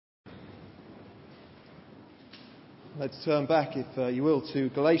Let's turn back, if you will, to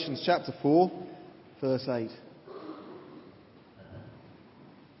Galatians chapter 4, verse 8.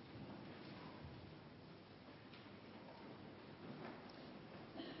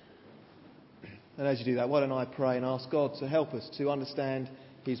 And as you do that, why don't I pray and ask God to help us to understand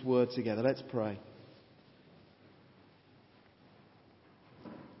His word together. Let's pray.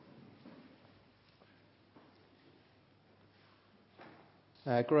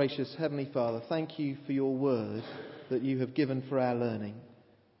 Our gracious Heavenly Father, thank you for your word that you have given for our learning.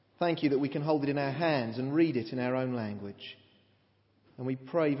 Thank you that we can hold it in our hands and read it in our own language. And we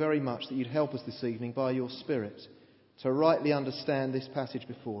pray very much that you'd help us this evening by your Spirit to rightly understand this passage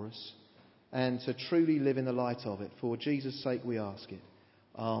before us and to truly live in the light of it. For Jesus' sake we ask it.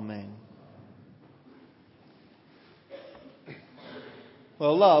 Amen.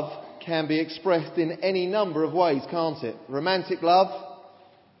 Well, love can be expressed in any number of ways, can't it? Romantic love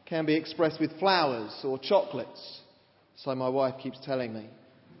can be expressed with flowers or chocolates, so my wife keeps telling me.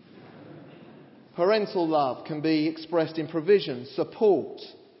 Parental love can be expressed in provision, support,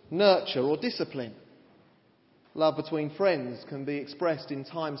 nurture or discipline. Love between friends can be expressed in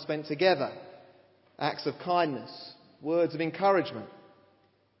time spent together, acts of kindness, words of encouragement.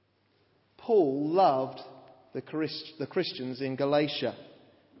 Paul loved the Christians in Galatia.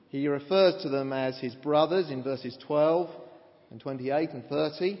 He refers to them as his brothers in verses 12 and 28 and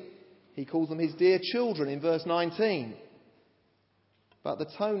 30. He calls them his dear children in verse 19. But the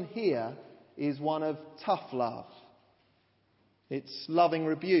tone here is one of tough love. It's loving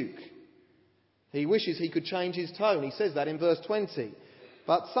rebuke. He wishes he could change his tone. He says that in verse 20.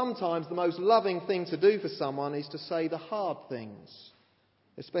 But sometimes the most loving thing to do for someone is to say the hard things,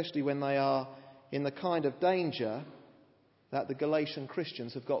 especially when they are in the kind of danger that the Galatian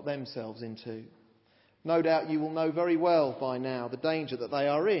Christians have got themselves into. No doubt you will know very well by now the danger that they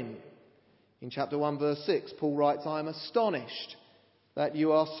are in. In chapter 1 verse 6, Paul writes, "I am astonished that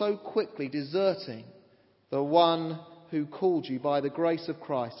you are so quickly deserting the one who called you by the grace of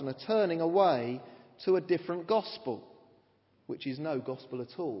Christ and are turning away to a different gospel," which is no gospel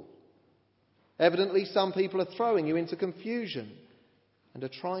at all. Evidently, some people are throwing you into confusion and are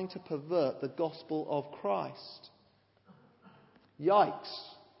trying to pervert the gospel of Christ.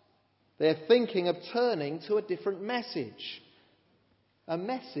 Yikes. They're thinking of turning to a different message. A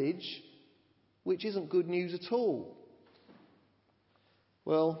message which isn't good news at all.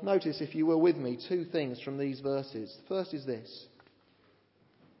 Well, notice, if you were with me, two things from these verses. The first is this.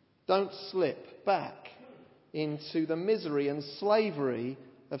 Don't slip back into the misery and slavery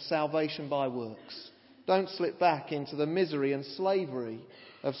of salvation by works. Don't slip back into the misery and slavery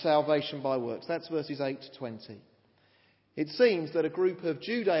of salvation by works. That's verses 8 to 20. It seems that a group of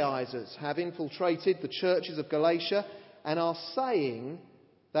Judaizers have infiltrated the churches of Galatia and are saying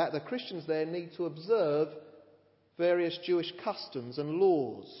that the Christians there need to observe various Jewish customs and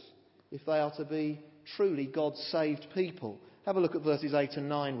laws if they are to be truly God-saved people. Have a look at verses 8 and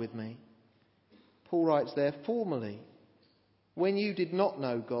 9 with me. Paul writes there, "Formerly, when you did not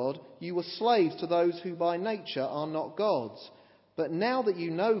know God, you were slaves to those who by nature are not gods. But now that you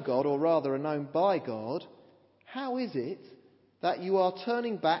know God, or rather are known by God, how is it that you are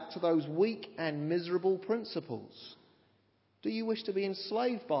turning back to those weak and miserable principles? Do you wish to be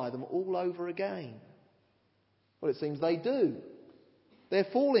enslaved by them all over again?" Well, it seems they do. They're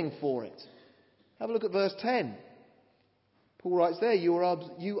falling for it. Have a look at verse 10. Paul writes there,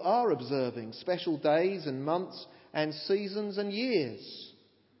 you are observing special days and months and seasons and years.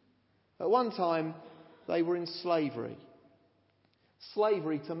 At one time, they were in slavery.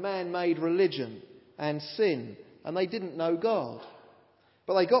 Slavery to man-made religion and sin, and they didn't know God.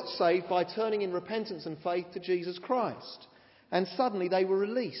 But they got saved by turning in repentance and faith to Jesus Christ. And suddenly they were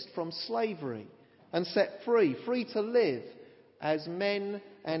released from slavery and set free, free to live as men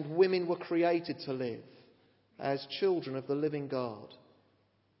and women were created to live, as children of the living God.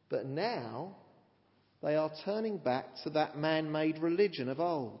 But now they are turning back to that man-made religion of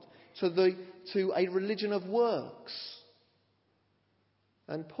old, to a religion of works.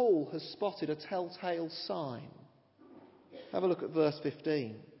 And Paul has spotted a telltale sign. Have a look at verse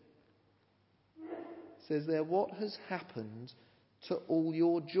 15. It says there, "What has happened to all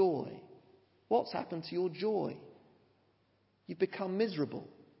your joy?" What's happened to your joy? You've become miserable.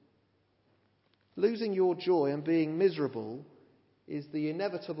 Losing your joy and being miserable is the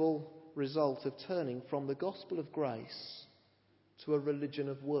inevitable result of turning from the gospel of grace to a religion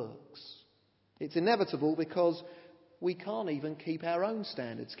of works. It's inevitable because we can't even keep our own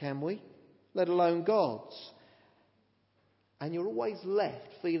standards, can we? Let alone God's. And you're always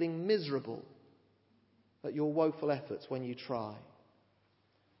left feeling miserable at your woeful efforts when you try.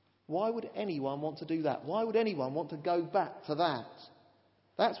 Why would anyone want to do that? Why would anyone want to go back to that?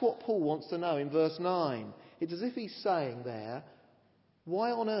 That's what Paul wants to know in verse 9. It's as if he's saying there,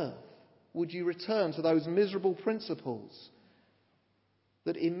 why on earth would you return to those miserable principles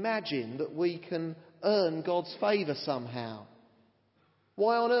that imagine that we can earn God's favour somehow?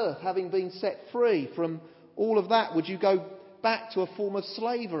 Why on earth, having been set free from all of that, would you go back to a form of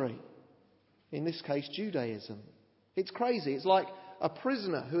slavery? In this case, Judaism. It's crazy. It's like a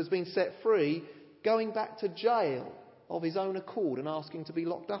prisoner who has been set free going back to jail of his own accord and asking to be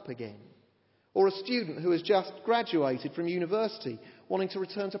locked up again. Or a student who has just graduated from university wanting to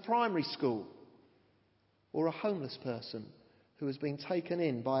return to primary school. Or a homeless person who has been taken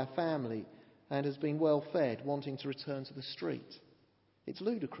in by a family and has been well fed wanting to return to the street. It's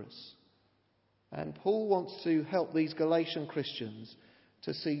ludicrous. And Paul wants to help these Galatian Christians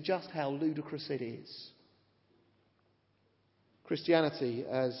to see just how ludicrous it is. Christianity,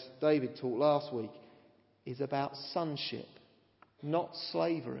 as David taught last week, is about sonship, not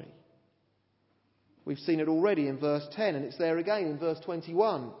slavery. We've seen it already in verse 10, and it's there again in verse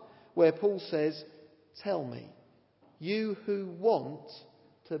 21, where Paul says, "Tell me, you who want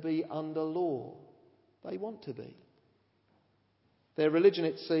to be under law." They want to be. Their religion,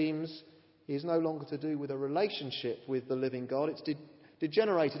 it seems, is no longer to do with a relationship with the living God. It's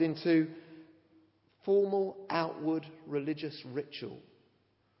degenerated into formal, outward religious ritual.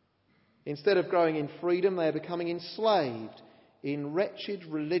 Instead of growing in freedom, they are becoming enslaved in wretched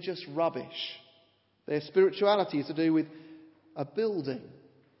religious rubbish. Their spirituality is to do with a building,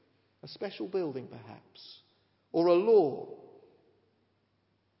 a special building perhaps, or a law,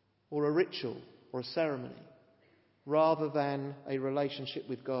 or a ritual, or a ceremony, rather than a relationship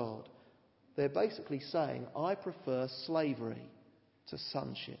with God. They're basically saying, I prefer slavery to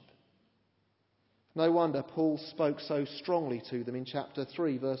sonship. No wonder Paul spoke so strongly to them in chapter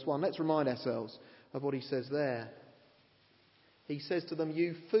 3, verse 1. Let's remind ourselves of what he says there. He says to them,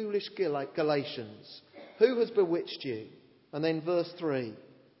 "You foolish Galatians, who has bewitched you?" And then verse 3,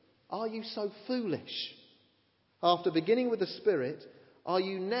 "Are you so foolish? After beginning with the Spirit, are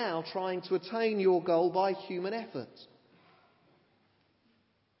you now trying to attain your goal by human effort?"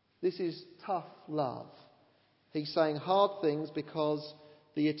 This is tough love. He's saying hard things because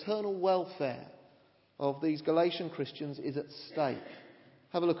the eternal welfare of these Galatian Christians is at stake.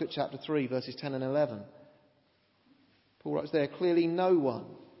 Have a look at chapter 3, verses 10 and 11. Paul writes there, "Clearly no one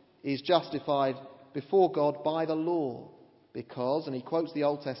is justified before God by the law because," and he quotes the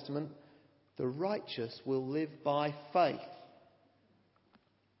Old Testament, "the righteous will live by faith."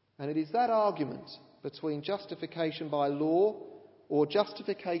 And it is that argument between justification by law or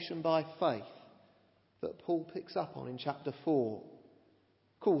justification by faith that Paul picks up on in chapter 4.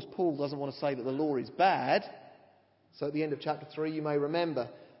 Of course, Paul doesn't want to say that the law is bad. So at the end of chapter 3, you may remember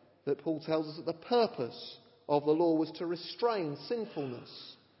that Paul tells us that the purpose of the law was to restrain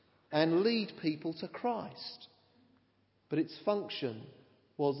sinfulness and lead people to Christ. But its function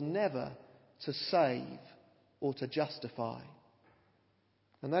was never to save or to justify.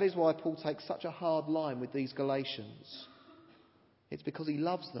 And that is why Paul takes such a hard line with these Galatians. It's because he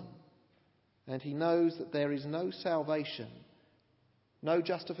loves them. And he knows that there is no salvation, no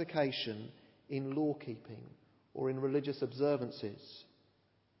justification in law-keeping or in religious observances.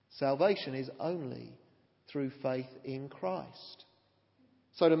 Salvation is only through faith in Christ.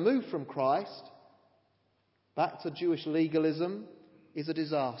 So to move from Christ back to Jewish legalism is a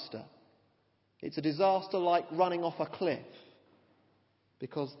disaster. It's a disaster like running off a cliff,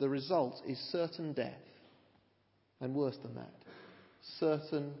 because the result is certain death, and worse than that,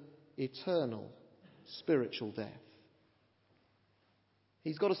 certain eternal spiritual death.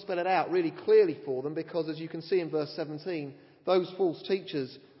 He's got to spell it out really clearly for them because, as you can see in verse 17, those false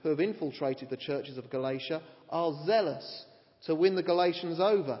teachers who have infiltrated the churches of Galatia are zealous to win the Galatians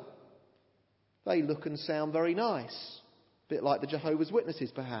over. They look and sound very nice, a bit like the Jehovah's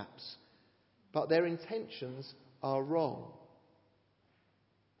Witnesses perhaps, but their intentions are wrong.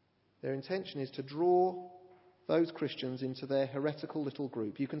 Their intention is to draw those Christians into their heretical little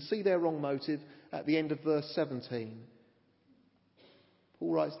group. You can see their wrong motive at the end of verse 17.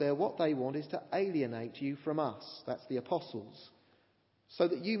 Paul writes there, what they want is to alienate you from us, that's the apostles, so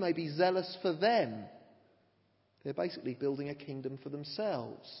that you may be zealous for them. They're basically building a kingdom for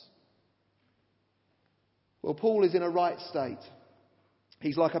themselves. Well, Paul is in a right state.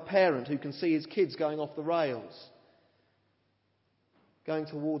 He's like a parent who can see his kids going off the rails, going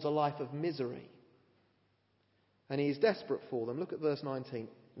towards a life of misery. And he is desperate for them. Look at verse 19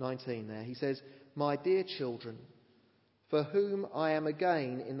 there. He says, "My dear children, for whom I am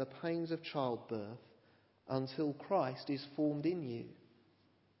again in the pains of childbirth until Christ is formed in you."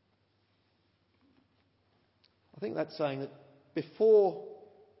 think that's saying that before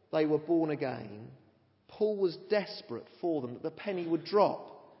they were born again, Paul was desperate for them, that the penny would drop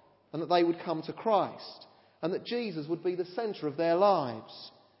and that they would come to Christ and that Jesus would be the centre of their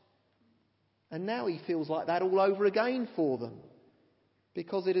lives. And now he feels like that all over again for them,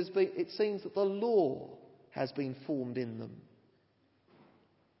 because it seems that the law has been formed in them.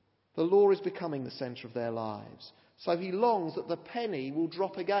 The law is becoming the centre of their lives. So he longs that the penny will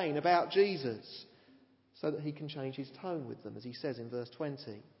drop again about Jesus so that he can change his tone with them, as he says in verse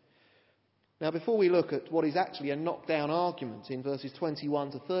 20. Now, before we look at what is actually a knockdown argument in verses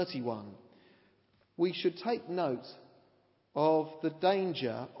 21 to 31, we should take note of the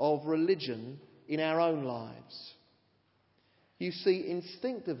danger of religion in our own lives. You see,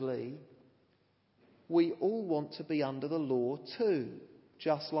 instinctively, we all want to be under the law too,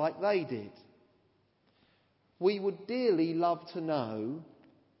 just like they did. We would dearly love to know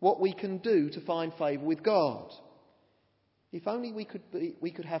what we can do to find favour with God. If only we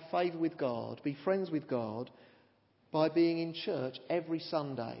could have favour with God, be friends with God, by being in church every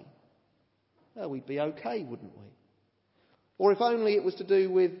Sunday. Well, we'd be okay, wouldn't we? Or if only it was to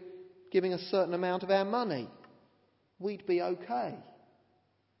do with giving a certain amount of our money, we'd be okay.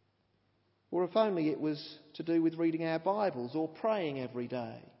 Or if only it was to do with reading our Bibles or praying every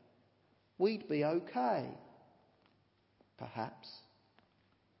day, we'd be okay. Perhaps.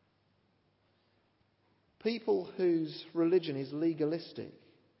 People whose religion is legalistic,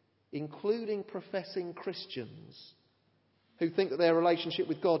 including professing Christians, who think that their relationship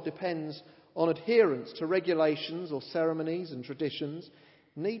with God depends on adherence to regulations or ceremonies and traditions,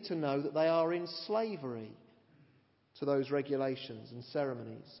 need to know that they are in slavery to those regulations and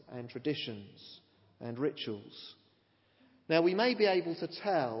ceremonies and traditions and rituals. Now, we may be able to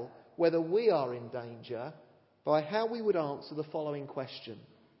tell whether we are in danger by how we would answer the following question.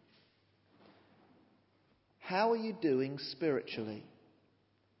 How are you doing spiritually?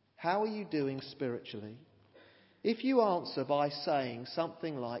 How are you doing spiritually? If you answer by saying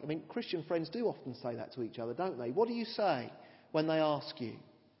something like, Christian friends do often say that to each other, don't they? What do you say when they ask you?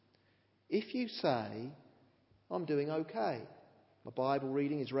 If you say, I'm doing okay, my Bible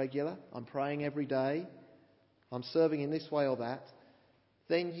reading is regular, I'm praying every day, I'm serving in this way or that,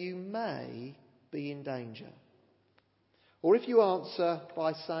 then you may be in danger. Or if you answer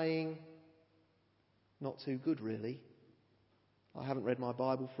by saying, not too good really, I haven't read my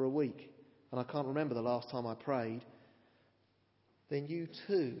Bible for a week and I can't remember the last time I prayed, then you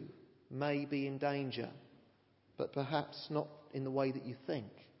too may be in danger, but perhaps not in the way that you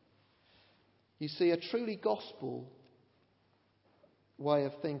think. You see, a truly gospel way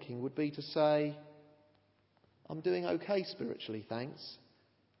of thinking would be to say, I'm doing okay spiritually, thanks,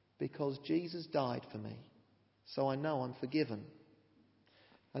 because Jesus died for me, so I know I'm forgiven.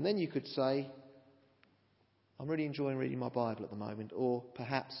 And then you could say, I'm really enjoying reading my Bible at the moment, or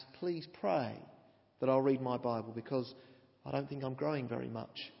perhaps, please pray that I'll read my Bible because I don't think I'm growing very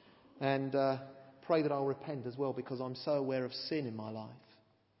much, and pray that I'll repent as well because I'm so aware of sin in my life,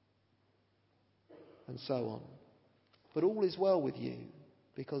 and so on. But all is well with you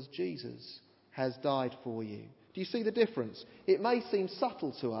because Jesus has died for you. Do you see the difference? It may seem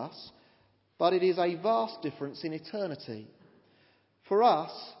subtle to us, but it is a vast difference in eternity. For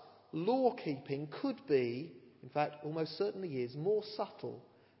us, law-keeping could be, in fact almost certainly is, more subtle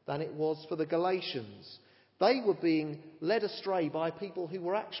than it was for the Galatians. They were being led astray by people who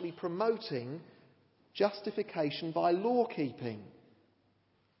were actually promoting justification by law-keeping.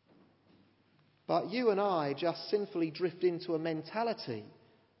 But you and I just sinfully drift into a mentality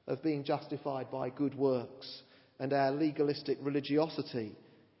of being justified by good works and our legalistic religiosity.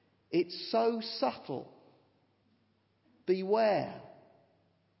 It's so subtle. Beware.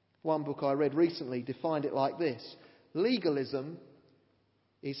 One book I read recently defined it like this: legalism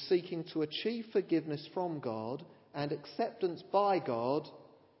is seeking to achieve forgiveness from God and acceptance by God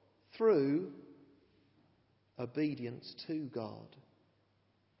through obedience to God.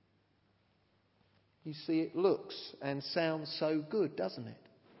 You see, it looks and sounds so good, doesn't it?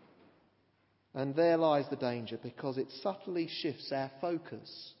 And there lies the danger, because it subtly shifts our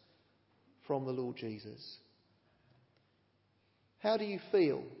focus from the Lord Jesus. How do you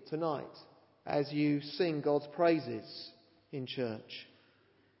feel tonight as you sing God's praises in church?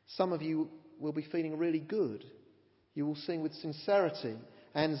 Some of you will be feeling really good. You will sing with sincerity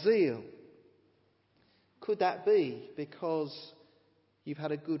and zeal. Could that be because you've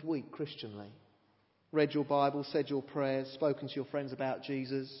had a good week Christianly? Read your Bible, said your prayers, spoken to your friends about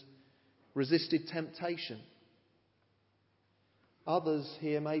Jesus, resisted temptation. Others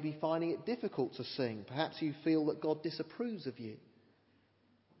here may be finding it difficult to sing. Perhaps you feel that God disapproves of you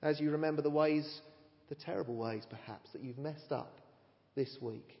as you remember the ways the terrible ways, perhaps, that you've messed up this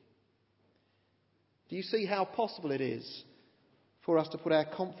week? Do you see how possible it is for us to put our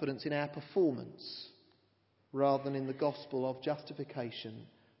confidence in our performance rather than in the gospel of justification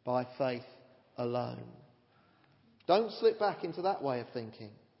by faith alone? Don't slip back into that way of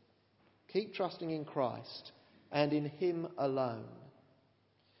thinking. Keep trusting in Christ and in Him alone.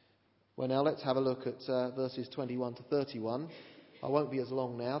 Well, now let's have a look at verses 21 to 31. I won't be as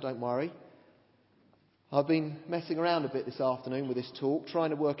long now, don't worry. I've been messing around a bit this afternoon with this talk, trying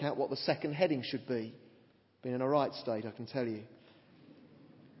to work out what the second heading should be. Been in a right state, I can tell you.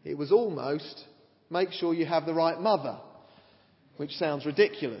 It was almost, make sure you have the right mother, which sounds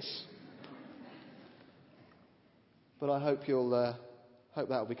ridiculous. But I hope that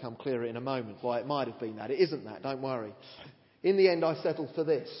will become clearer in a moment why it might have been that. It isn't that, don't worry. In the end, I settled for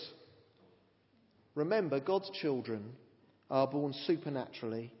this. Remember, God's children are born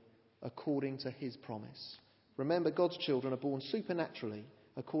supernaturally according to His promise. Remember, God's children are born supernaturally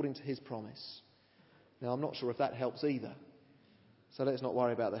according to His promise. Now, I'm not sure if that helps either. So let's not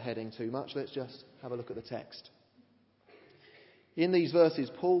worry about the heading too much. Let's just have a look at the text. In these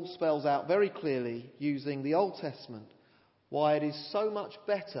verses, Paul spells out very clearly, using the Old Testament, why it is so much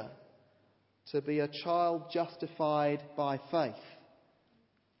better to be a child justified by faith,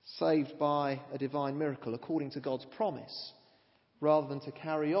 saved by a divine miracle according to God's promise, rather than to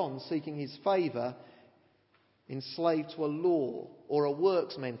carry on seeking His favour, enslaved to a law or a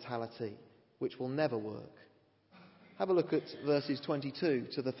works mentality which will never work. Have a look at verses 22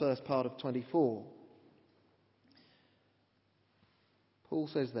 to the first part of 24. Paul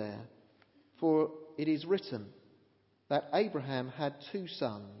says there, "For it is written that Abraham had two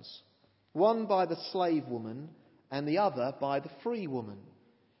sons, one by the slave woman and the other by the free woman.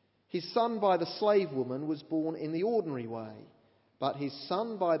 His son by the slave woman was born in the ordinary way, but his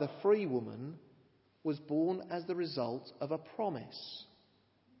son by the free woman was born as the result of a promise.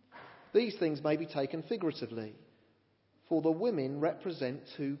 These things may be taken figuratively, for the women represent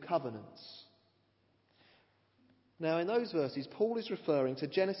two covenants." Now, in those verses, Paul is referring to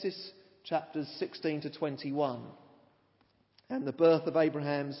Genesis chapters 16 to 21 and the birth of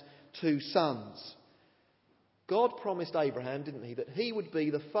Abraham's two sons. God promised Abraham, didn't He, that he would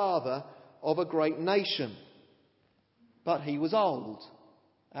be the father of a great nation. But he was old,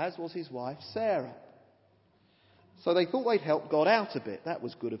 as was his wife Sarah. So they thought they'd help God out a bit. That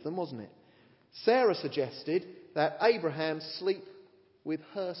was good of them, wasn't it? Sarah suggested that Abraham sleep with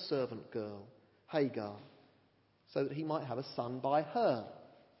her servant girl, Hagar, so that he might have a son by her.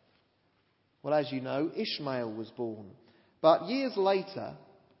 Well, as you know, Ishmael was born. But years later,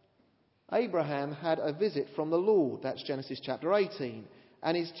 Abraham had a visit from the Lord. That's Genesis chapter 18.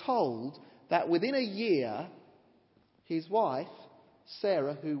 And is told that within a year, his wife,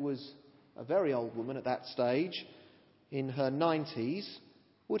 Sarah, who was a very old woman at that stage, in her 90s,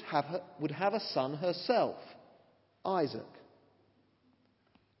 would have a son herself, Isaac.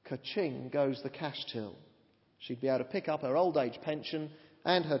 Ka-ching goes the cash till. She'd be able to pick up her old age pension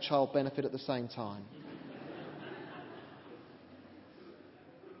and her child benefit at the same time.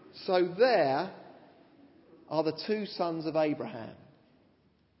 So there are the two sons of Abraham.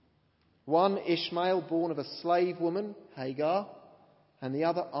 One Ishmael, born of a slave woman, Hagar, and the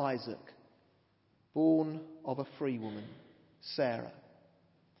other Isaac, born of a free woman, Sarah.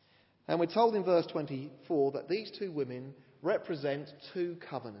 And we're told in verse 24 that these two women represent two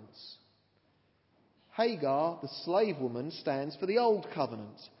covenants. Hagar, the slave woman, stands for the old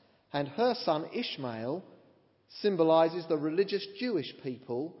covenant, and her son Ishmael symbolises the religious Jewish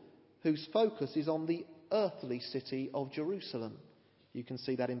people whose focus is on the earthly city of Jerusalem. You can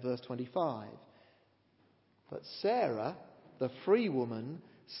see that in verse 25. But Sarah, the free woman,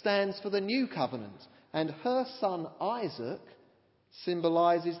 stands for the new covenant, and her son Isaac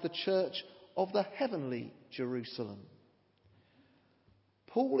symbolises the church of the heavenly Jerusalem.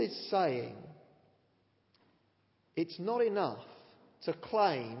 Paul is saying it's not enough to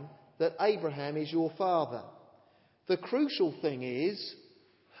claim that Abraham is your father. The crucial thing is,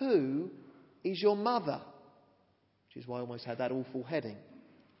 who is your mother? Which is why I almost had that awful heading.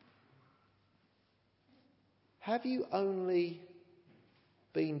 Have you only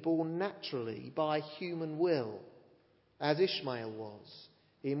been born naturally by human will, as Ishmael was?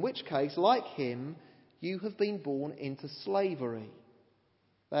 In which case, like him, you have been born into slavery.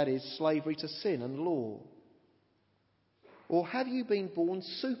 That is, slavery to sin and law. Or have you been born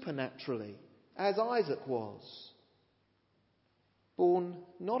supernaturally, as Isaac was? Born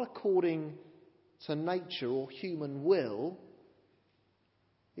not according to nature or human will.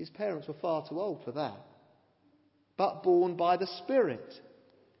 His parents were far too old for that. But born by the Spirit.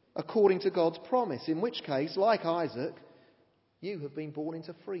 according to God's promise, in which case, like Isaac, you have been born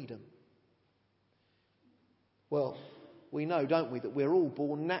into freedom. Well, we know, don't we, that we're all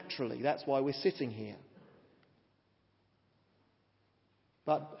born naturally. That's why we're sitting here.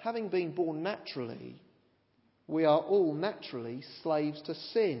 But having been born naturally, we are all naturally slaves to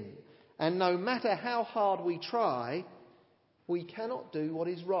sin. And no matter how hard we try, we cannot do what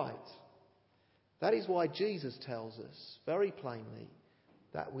is right. That is why Jesus tells us very plainly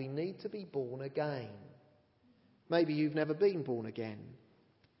that we need to be born again. Maybe you've never been born again.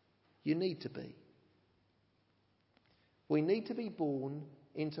 You need to be. We need to be born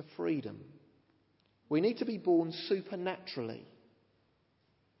into freedom. We need to be born supernaturally.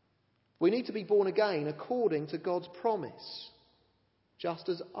 We need to be born again according to God's promise, just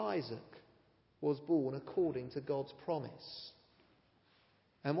as Isaac was born according to God's promise.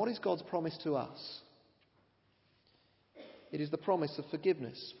 And what is God's promise to us? It is the promise of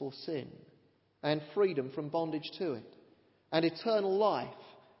forgiveness for sin and freedom from bondage to it and eternal life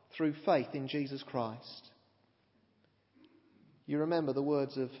through faith in Jesus Christ. You remember the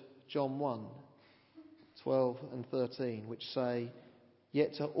words of John 1:12 and 13, which say,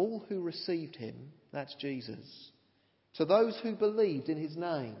 "Yet to all who received him," that's Jesus, "to those who believed in his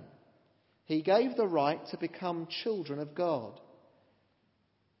name, he gave the right to become children of God.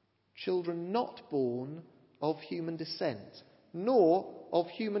 Children not born of human descent, nor of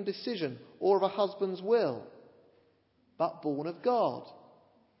human decision or of a husband's will, but born of God."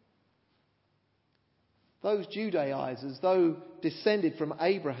 Those Judaizers, though descended from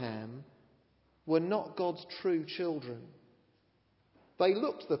Abraham, were not God's true children. They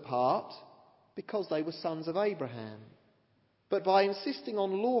looked the part because they were sons of Abraham. But by insisting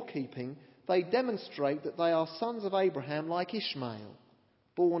on law-keeping, they demonstrate that they are sons of Abraham like Ishmael,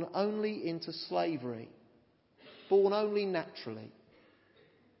 born only into slavery, born only naturally.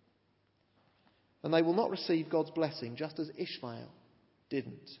 And they will not receive God's blessing, just as Ishmael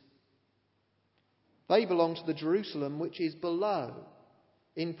didn't. They belong to the Jerusalem which is below,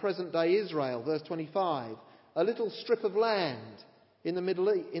 in present-day Israel, verse 25, a little strip of land in the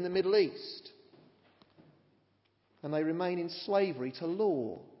Middle East. And they remain in slavery to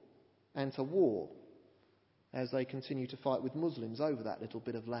law and to war as they continue to fight with Muslims over that little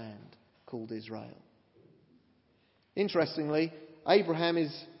bit of land called Israel. Interestingly, Abraham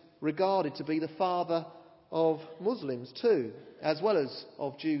is regarded to be the father of Muslims too, as well as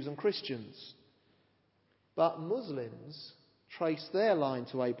of Jews and Christians. But Muslims trace their line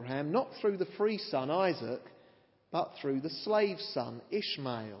to Abraham not through the free son Isaac, but through the slave son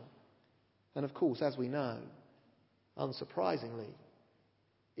Ishmael. And of course, as we know, unsurprisingly,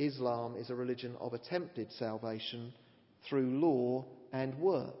 Islam is a religion of attempted salvation through law and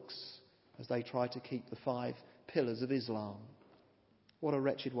works, as they try to keep the 5 pillars of Islam. What a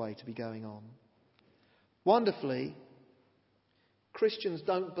wretched way to be going on. Wonderfully, Christians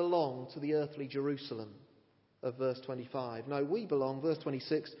don't belong to the earthly Jerusalem of verse 25. No, we belong, verse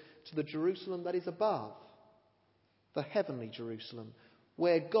 26, to the Jerusalem that is above, the heavenly Jerusalem,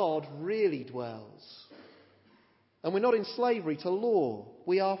 where God really dwells. And we're not in slavery to law.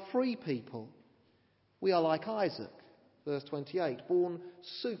 We are free people. We are like Isaac, verse 28, born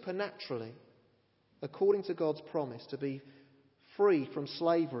supernaturally, according to God's promise, to be free from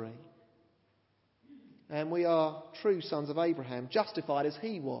slavery. And we are true sons of Abraham, justified as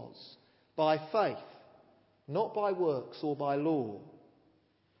he was, by faith, not by works or by law.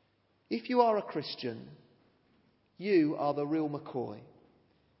 If you are a Christian, you are the real McCoy.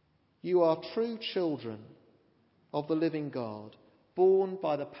 You are true children of the living God, born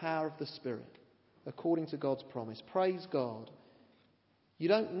by the power of the Spirit, according to God's promise. Praise God. You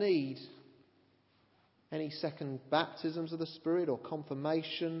don't need any second baptisms of the Spirit or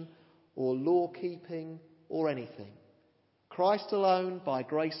confirmation or law-keeping or anything. Christ alone, by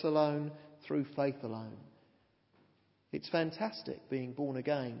grace alone, through faith alone. It's fantastic being born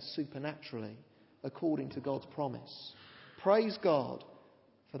again supernaturally, according to God's promise. Praise God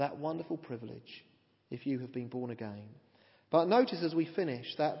for that wonderful privilege if you have been born again. But notice as we finish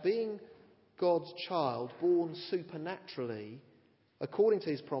that being God's child, born supernaturally, according to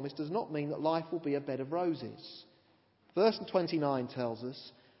his promise, does not mean that life will be a bed of roses. Verse 29 tells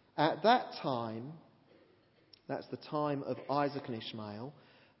us, at that time, that's the time of Isaac and Ishmael,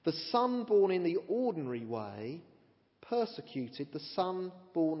 the son born in the ordinary way persecuted the son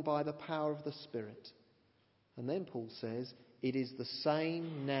born by the power of the Spirit. And then Paul says, it is the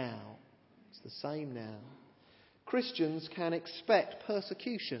same now. It's the same now. Christians can expect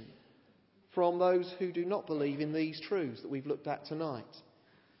persecution from those who do not believe in these truths that we've looked at tonight.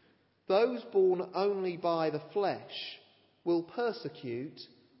 Those born only by the flesh will persecute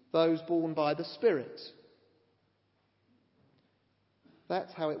those born by the Spirit.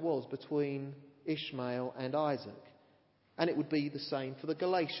 That's how it was between Ishmael and Isaac. And it would be the same for the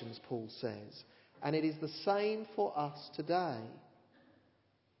Galatians, Paul says. And it is the same for us today.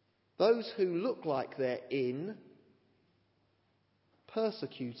 Those who look like they're in,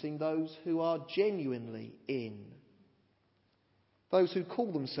 persecuting those who are genuinely in. Those who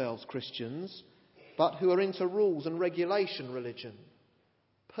call themselves Christians, but who are into rules and regulation religion,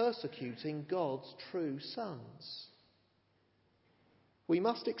 persecuting God's true sons. We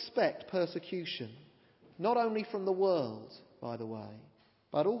must expect persecution, not only from the world, by the way,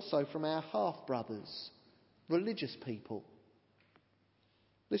 but also from our half-brothers, religious people.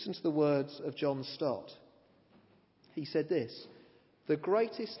 Listen to the words of John Stott. He said this: "The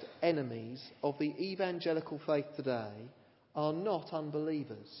greatest enemies of the evangelical faith today are not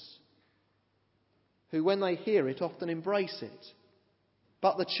unbelievers, who when they hear it often embrace it,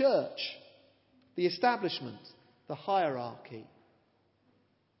 but the church, the establishment, the hierarchy.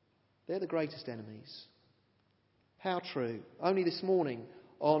 They're the greatest enemies." How true. Only this morning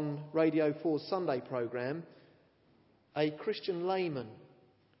on Radio 4's Sunday programme, a Christian layman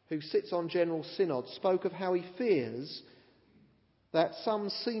who sits on General Synod spoke of how he fears that some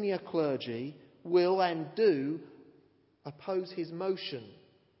senior clergy will and do oppose his motion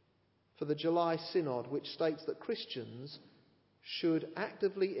for the July Synod, which states that Christians should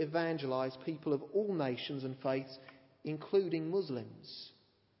actively evangelise people of all nations and faiths, including Muslims.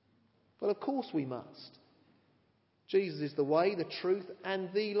 Well, of course we must. Jesus is the way, the truth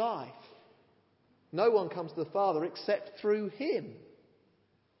and the life. No one comes to the Father except through him.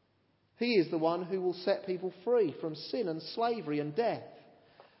 He is the one who will set people free from sin and slavery and death.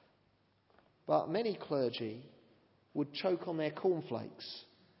 But many clergy would choke on their cornflakes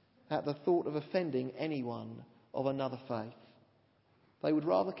at the thought of offending anyone of another faith. They would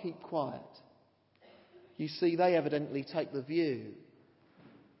rather keep quiet. You see, they evidently take the view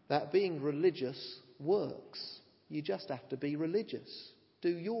that being religious works. You just have to be religious. Do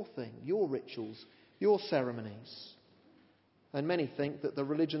your thing, your rituals, your ceremonies. And many think that the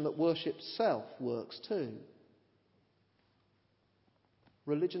religion that worships self works too.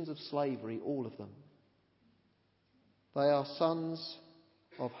 Religions of slavery, all of them. They are sons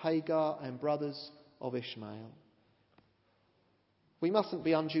of Hagar and brothers of Ishmael. We mustn't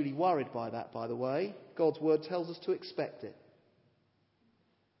be unduly worried by that, by the way. God's word tells us to expect it.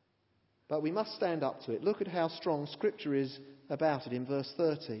 But we must stand up to it. Look at how strong Scripture is about it in verse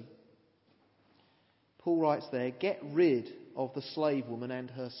 30. Paul writes there, "Get rid of the slave woman and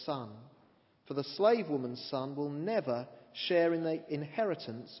her son, for the slave woman's son will never share in the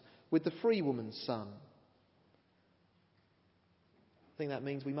inheritance with the free woman's son." I think that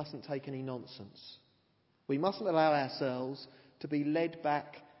means we mustn't take any nonsense. We mustn't allow ourselves to be led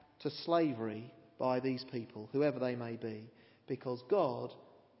back to slavery by these people, whoever they may be, because God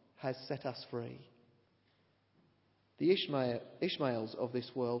has set us free. The Ishmaels of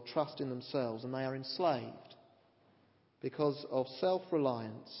this world trust in themselves and they are enslaved because of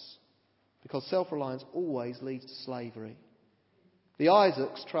self-reliance, because self-reliance always leads to slavery. The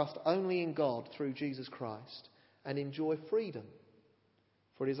Isaacs trust only in God through Jesus Christ and enjoy freedom,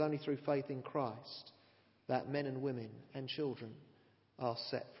 for it is only through faith in Christ that men and women and children are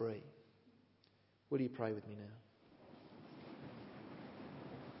set free. Will you pray with me now?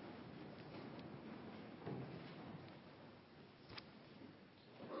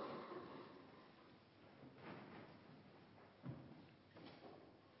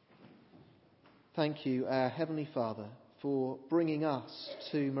 Thank you, our Heavenly Father, for bringing us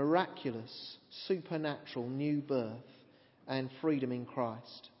to miraculous, supernatural new birth and freedom in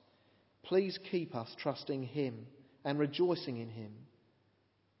Christ. Please keep us trusting him and rejoicing in him.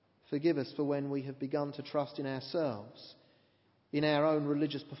 Forgive us for when we have begun to trust in ourselves, in our own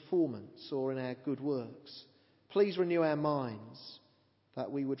religious performance or in our good works. Please renew our minds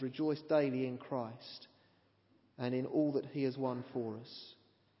that we would rejoice daily in Christ and in all that he has won for us.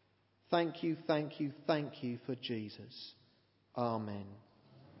 Thank you, thank you, thank you for Jesus. Amen.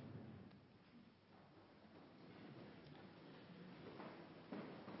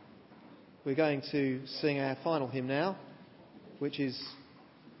 We're going to sing our final hymn now, which is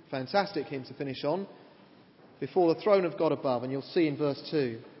a fantastic hymn to finish on, Before the Throne of God Above. And you'll see in verse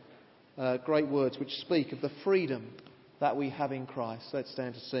 2 great words which speak of the freedom that we have in Christ. Let's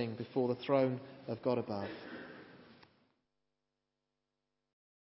stand to sing Before the Throne of God Above.